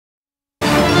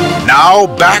Now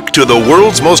back to the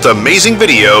world's most amazing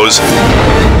videos,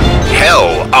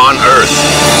 Hell on Earth.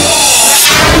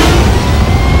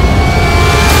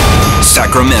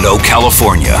 Sacramento,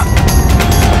 California.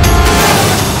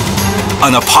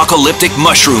 An apocalyptic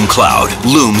mushroom cloud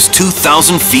looms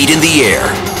 2,000 feet in the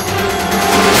air,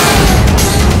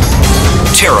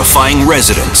 terrifying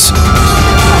residents.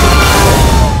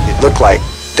 It looked like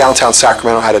downtown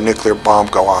Sacramento had a nuclear bomb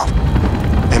go off.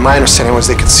 And my understanding was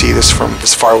they could see this from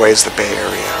as far away as the Bay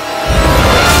Area.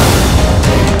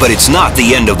 But it's not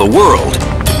the end of the world.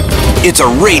 It's a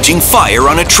raging fire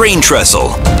on a train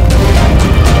trestle.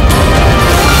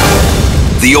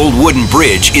 The old wooden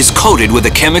bridge is coated with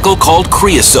a chemical called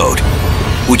creosote,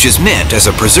 which is meant as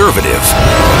a preservative.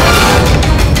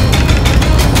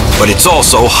 But it's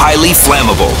also highly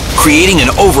flammable, creating an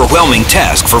overwhelming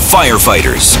task for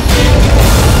firefighters.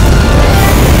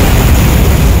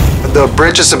 The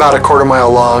bridge is about a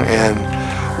quarter-mile long, and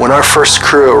when our first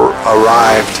crew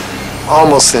arrived,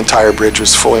 almost the entire bridge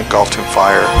was fully engulfed in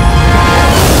fire.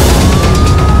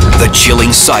 The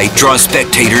chilling sight draws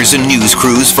spectators and news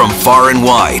crews from far and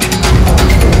wide.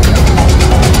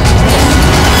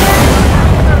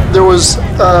 There was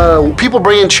people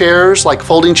bringing chairs, like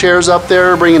folding chairs up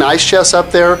there, bringing ice chests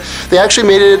up there. They actually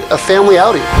made it a family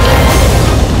outing.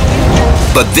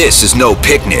 But this is no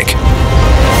picnic.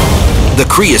 The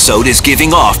creosote is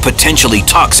giving off potentially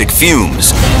toxic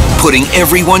fumes, putting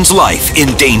everyone's life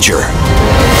in danger.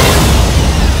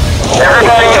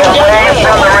 Everybody away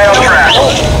from the rail track.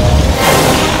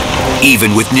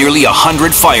 Even with nearly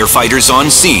 100 firefighters on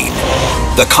scene,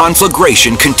 the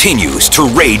conflagration continues to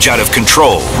rage out of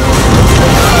control.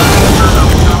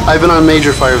 I've been on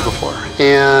major fires before,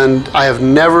 and I have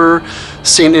never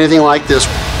seen anything like this.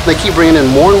 They keep bringing in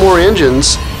more and more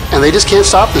engines, and they just can't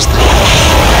stop this thing.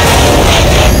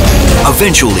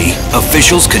 Eventually,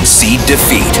 officials concede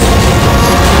defeat.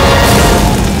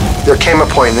 There came a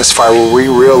point in this fire where we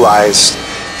realized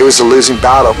it was a losing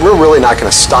battle. We're really not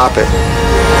going to stop it.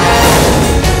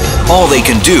 All they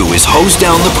can do is hose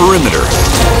down the perimeter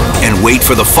and wait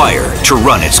for the fire to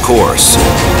run its course.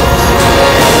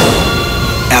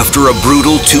 After a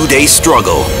brutal 2-day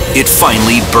struggle, it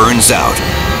finally burns out,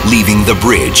 leaving the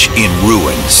bridge in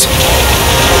ruins.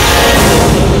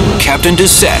 Captain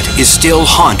Doucette is still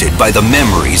haunted by the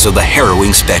memories of the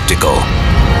harrowing spectacle.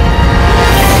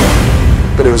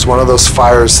 But it was one of those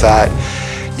fires that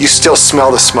you still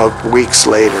smell the smoke weeks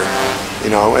later.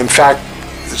 You know, in fact,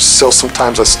 still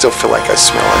sometimes I still feel like I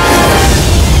smell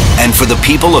it. And for the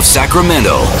people of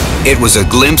Sacramento, it was a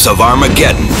glimpse of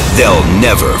Armageddon they'll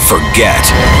never forget.